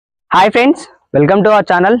Hi friends, welcome to our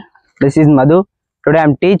channel. This is Madhu. Today I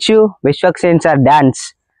am teach you Vishwak Sensor dance.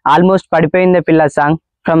 Almost padipoendhe pilla song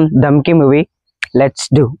from Dhamki movie. Let's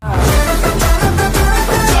do.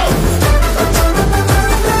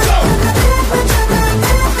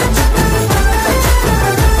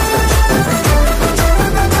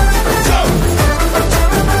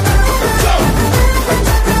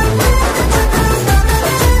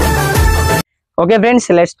 Okay friends,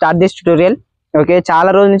 let's start this tutorial. Okay చాలా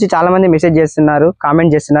రోజుల నుంచి చాలా మంది message చేస్తున్నారు,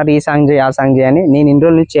 comment చేస్తున్నారు ఈ song చేయి ఆ సాంగ్ చేయని. నేను ఇన్ని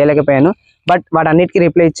రోజుల నుంచి చేయలేకపోయాను, బట్ వాటన్నిటికీ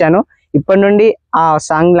రిప్లై ఇచ్చాను. ఇప్పటి నుండి ఆ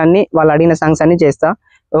సాంగ్లన్నీ వాళ్ళు అడిగిన సాంగ్స్ అన్ని చేస్తా.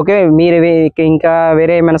 ఓకే, మీరు ఇంకా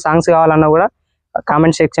వేరే ఏమైనా సాంగ్స్ కావాలన్నా కూడా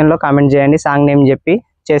కామెంట్ సెక్షన్లో కామెంట్ చేయండి, సాంగ్ నేమ్ చెప్పి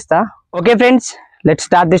చేస్తా. Okay friends, let's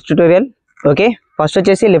start this tutorial. Okay, first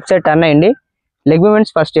వచ్చేసి లెఫ్ట్ సైడ్ టర్న్ అయ్యండి. లెగ్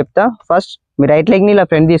మూమెంట్స్ ఫస్ట్ చెప్తా. ఫస్ట్ మీ రైట్ లెగ్ని ఇలా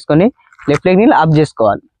ఫ్రంట్ తీసుకొని లెఫ్ట్ లెగ్ని ఇలా అప్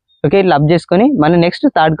చేసుకోవాలి. ఓకే, ఇట్లా అప్ చేసుకొని మళ్ళీ next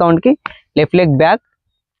third కౌంట్కి left leg back,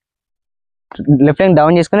 left leg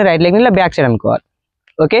down చేసుకొని రైట్ లెగ్ ఇలా బ్యాక్ సైడ్ అనుకోవాలి.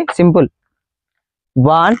 Okay, simple.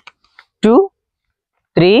 1 2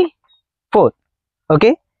 3 4.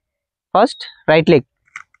 Okay, first right leg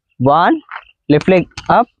 1, left leg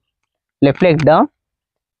up, left leg down,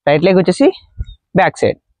 right leg వచ్చేసి బ్యాక్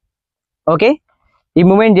సైడ్. ఓకే, ఈ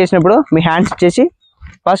moment చేసినప్పుడు మీ hands వచ్చేసి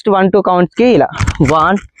first 1 2 కౌంట్స్కి ఇలా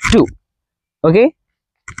 1 2. Okay,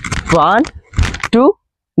 1 2,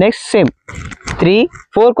 next same 3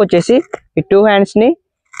 4కి వచ్చేసి మీ 2 హ్యాండ్స్ని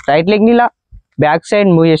రైట్ లెగ్ని ఇలా బ్యాక్ సైడ్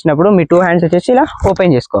మూవ్ చేసినప్పుడు మీ 2 హ్యాండ్స్ వచ్చేసి ఇలా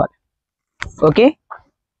ఓపెన్ చేసుకోవాలి. ఓకే,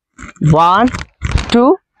 1 2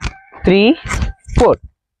 3 4.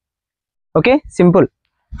 Okay, simple.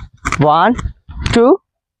 1 2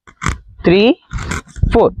 3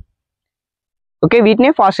 4. ఓకే,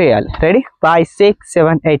 వీటిని ఫాస్ట్ చేయాలి. రెడీ? 5 6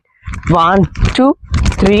 7 8. 1 2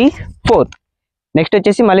 3 4. నెక్స్ట్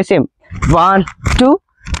వచ్చేసి మళ్ళీ సేమ్ 1 2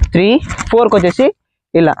 3 4కి వచ్చేసి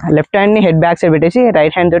ఇలా లెఫ్ట్ హ్యాండ్ని హెడ్ బ్యాక్ సైడ్ పెట్టేసి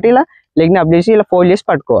రైట్ హ్యాండ్ తోటి ఇలా లెగ్ని అప్ చేసి ఇలా ఫోల్డ్ చేసి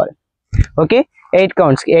పట్టుకోవాలి. ఓకే, 8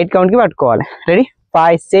 కౌంట్కి పట్టుకోవాలి. రెడీ?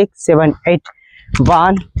 5 6 7 8.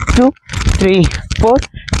 1 2 3 4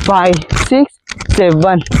 5 6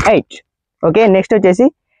 7 8. ఓకే, నెక్స్ట్ వచ్చేసి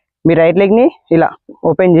మీ రైట్ లెగ్ని ఇలా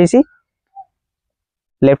ఓపెన్ చేసి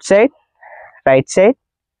left side, right side,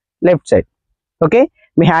 left side. Okay,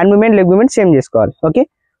 మీ hand moment leg moment same చేసుకోవాలి. ఓకే,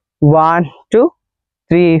 1 2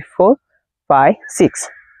 3 4 5 6.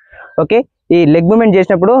 ఓకే, ఈ లెగ్ మూమెంట్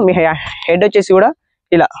చేసినప్పుడు మీ హెడ్ వచ్చేసి కూడా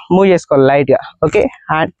ఇలా మూవ్ చేసుకోవాలి లైట్గా. Okay,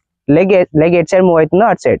 hand leg at side move అవుతుందో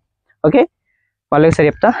అటు సైడ్. ఓకే, మళ్ళీ ఒకసారి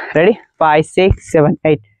చెప్తా. రెడీ? 5 6 7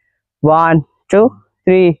 8. 1 2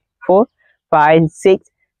 3 4 5 6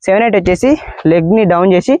 7 8 వచ్చేసి లెగ్ని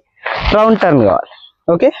డౌన్ చేసి రౌండ్ టర్న్ కావాలి.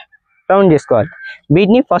 ఓకే, రౌండ్ చేసుకోవాలి.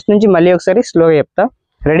 వీటిని ఫస్ట్ నుంచి మళ్ళీ ఒకసారి స్లోగా చెప్తా.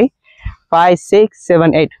 Ready? 5 6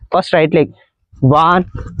 7 8. First right leg 1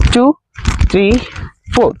 2 3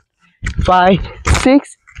 4 5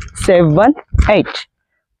 6 7 8.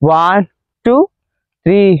 1 2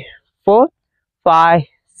 3 4 5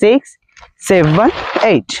 6 7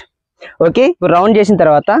 8. Okay, round చేసిన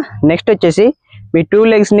తర్వాత నెక్స్ట్ వచ్చేసి మీ 2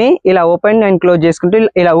 లెగ్స్ని ఇలా ఓపెన్ అండ్ క్లోజ్ చేసుకుంటూ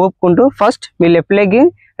ఇలా ఊపుకుంటూ ఫస్ట్ మీ left leg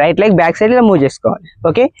right leg back side ఇలా మూవ్ చేసుకోవాలి.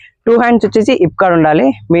 ఓకే, 2 హ్యాండ్స్ వచ్చేసి ఇప్ కాడ ఉండాలి.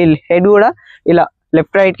 మీ హెడ్ కూడా ఇలా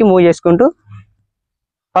లెఫ్ట్ రైట్కి మూవ్ చేసుకుంటూ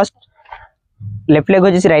ఫస్ట్ లెఫ్ట్ లెగ్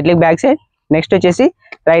వచ్చేసి right leg back side, next వచ్చేసి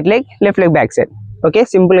right leg left leg back side. Okay,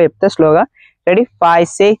 సింపుల్గా చెప్తా స్లోగా. రెడీ? 5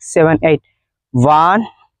 6 7 8. 1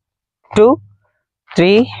 2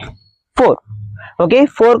 3 4. ఓకే,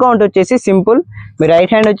 4 కౌంట్ వచ్చేసి సింపుల్. మీ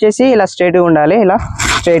రైట్ హ్యాండ్ వచ్చేసి ఇలా స్ట్రైట్గా ఉండాలి, ఇలా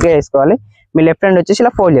స్ట్రైట్గా వేసుకోవాలి. మీ లెఫ్ట్ హ్యాండ్ వచ్చేసి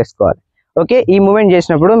ఇలా ఫోల్డ్ చేసుకోవాలి. ఓకే, ఈ మూమెంట్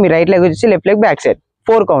చేసినప్పుడు మీ రైట్ లెగ్ వచ్చేసి left leg back side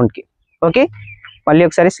 4 కౌంట్కి. Okay, మళ్ళీ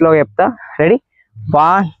ఒకసారి స్లోగా చెప్తా. రెడీ?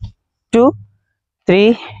 1 2 3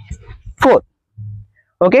 4.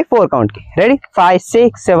 ఓకే, 4 కౌంట్కి. రెడీ? 5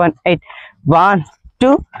 6 7 8. 1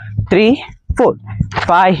 2 3 4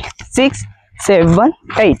 5 6 7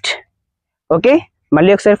 8. ఓకే,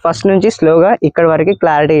 మళ్ళీ ఒకసారి ఫస్ట్ నుంచి స్లోగా ఇక్కడ వరకు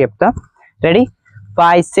క్లారిటీ చెప్తా. Ready?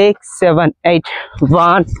 5 6 7 8.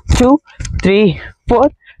 1 2 3 4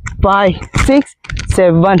 5 6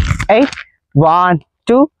 7 8. 1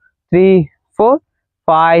 2 3 4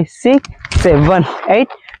 5 6 7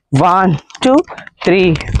 8. 1 2 3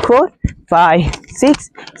 4 5 6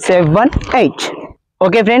 7 8.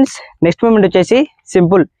 Okay friends, next moment వచ్చేసి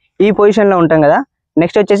సింపుల్. ఈ పొజిషన్లో ఉంటాం కదా.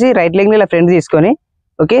 నెక్స్ట్ వచ్చేసి రైట్ లెగ్ని ఇలా ఫ్రంట్ తీసుకొని,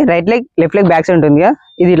 okay, right leg left leg back side ఉంటుంది కదా,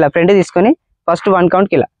 ఇది ఇలా ఫ్రంట్ తీసుకొని ఫస్ట్ 1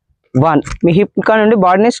 కౌంట్కి ఇలా 1 మీ హిప్ కాడ నుండి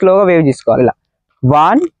బాడీని స్లోగా వేవ్ తీసుకోవాలి ఇలా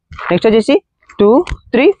 1. నెక్స్ట్ వచ్చేసి 2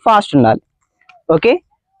 3 ఫాస్ట్ ఉండాలి. ఓకే,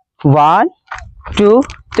 1 2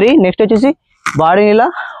 3. నెక్స్ట్ వచ్చేసి బాడీని ఇలా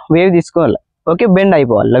వేవ్ తీసుకోవాలి. ఓకే, బెండ్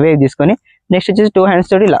అయిపోవాలి వేవ్ తీసుకొని. నెక్స్ట్ వచ్చేసి 2 హ్యాండ్స్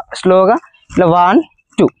తోటి ఇలా స్లోగా ఇలా 1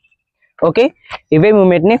 2. ఓకే, ఇవే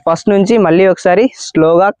మూమెంట్ ని ఫస్ట్ నుంచి మళ్ళీ ఒకసారి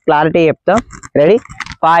స్లోగా క్లారిటీ చెప్తాం. Ready?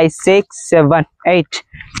 5 6 7 8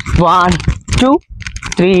 1 2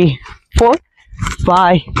 3 4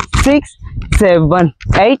 5 6 7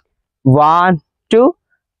 8 1 2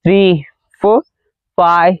 3 4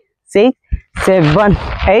 5 6 7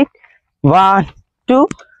 8 1 2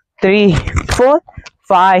 3 4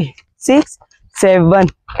 5 6 7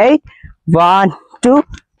 8 1 2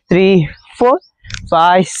 3 4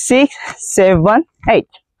 5 6 7 8.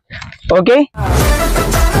 Okay,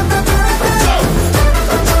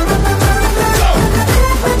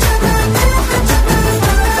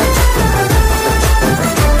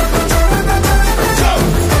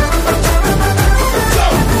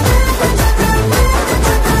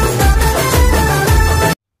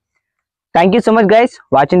 thank you so much guys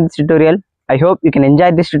watching this tutorial. I hope you can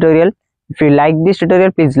enjoy this tutorial. If you like this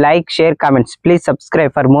tutorial, please like, share, comments. Please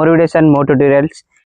subscribe for more videos and more tutorials.